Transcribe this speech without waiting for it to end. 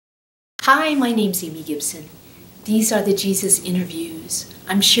Hi, my name's Amy Gibson. These are the Jesus interviews.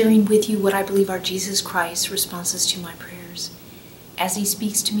 I'm sharing with you what I believe are Jesus Christ's responses to my prayers. As he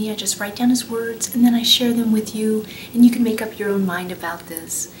speaks to me, I just write down his words and then I share them with you, and you can make up your own mind about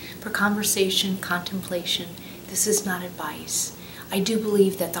this. For conversation, contemplation, this is not advice. I do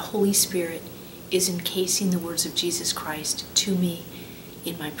believe that the Holy Spirit is encasing the words of Jesus Christ to me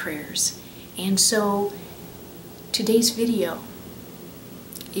in my prayers. And so today's video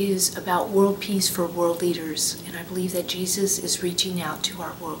is about world peace for world leaders, and I believe that Jesus is reaching out to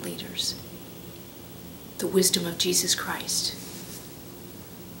our world leaders. The wisdom of Jesus Christ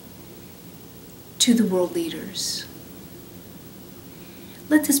to the world leaders.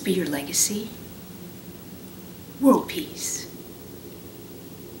 Let this be your legacy. World peace.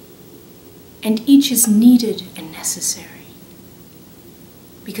 And each is needed and necessary,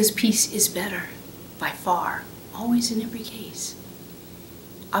 because peace is better by far, always in every case.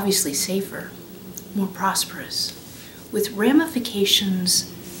 Obviously safer, more prosperous, with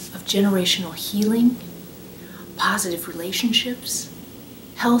ramifications of generational healing, positive relationships,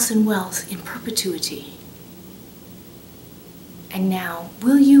 health and wealth in perpetuity. And now,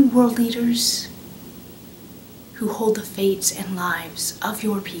 will you, world leaders, who hold the fates and lives of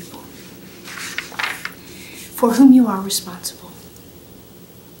your people, for whom you are responsible,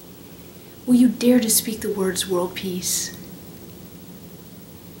 will you dare to speak the words world peace?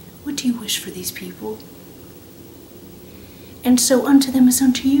 What do you wish for these people? And so unto them as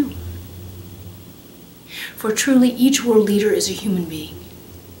unto you. For truly each world leader is a human being,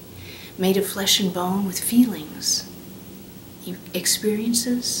 made of flesh and bone with feelings,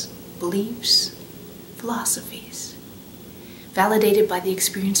 experiences, beliefs, philosophies, validated by the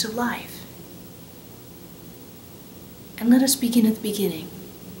experience of life. And let us begin at the beginning.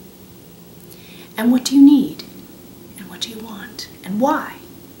 And what do you need? And what do you want? And why?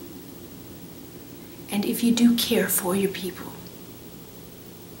 And if you do care for your people,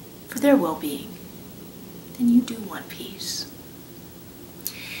 for their well-being, then you do want peace.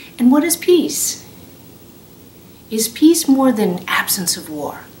 And what is peace? Is peace more than absence of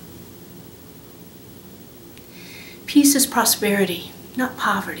war? Peace is prosperity, not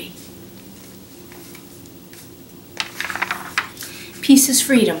poverty. Peace is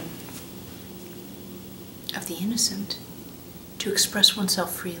freedom of the innocent to express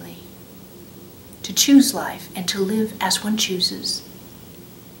oneself freely, to choose life and to live as one chooses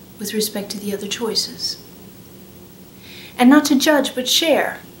with respect to the other choices, and not to judge but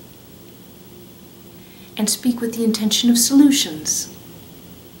share and speak with the intention of solutions,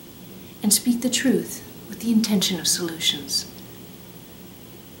 and speak the truth with the intention of solutions.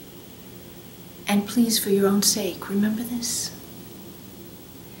 And please, for your own sake, remember this.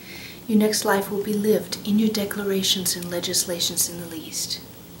 Your next life will be lived in your declarations and legislations in the least.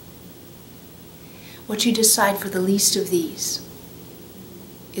 What you decide for the least of these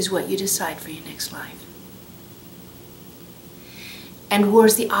is what you decide for your next life. And war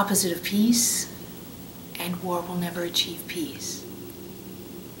is the opposite of peace, and war will never achieve peace.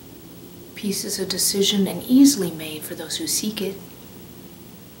 Peace is a decision and easily made for those who seek it.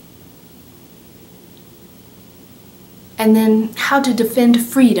 And then how to defend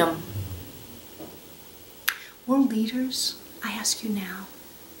freedom. World leaders, I ask you now,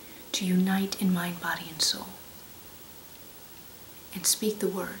 to unite in mind, body, and soul, and speak the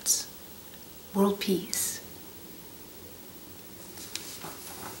words, world peace.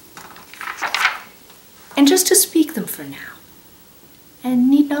 And just to speak them for now, and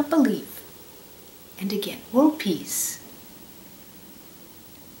need not believe. And again, world peace.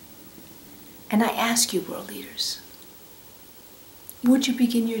 And I ask you, world leaders, would you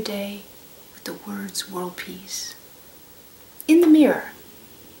begin your day with the words world peace in the mirror?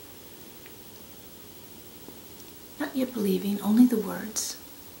 Not yet believing, only the words,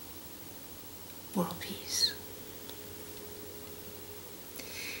 world peace.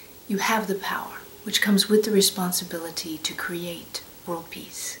 You have the power, which comes with the responsibility to create world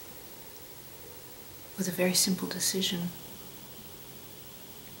peace with a very simple decision,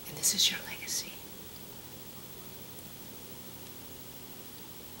 and this is your legacy.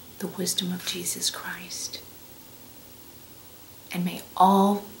 The wisdom of Jesus Christ. And may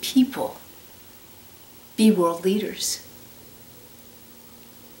all people be world leaders.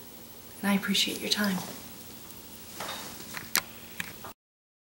 And I appreciate your time.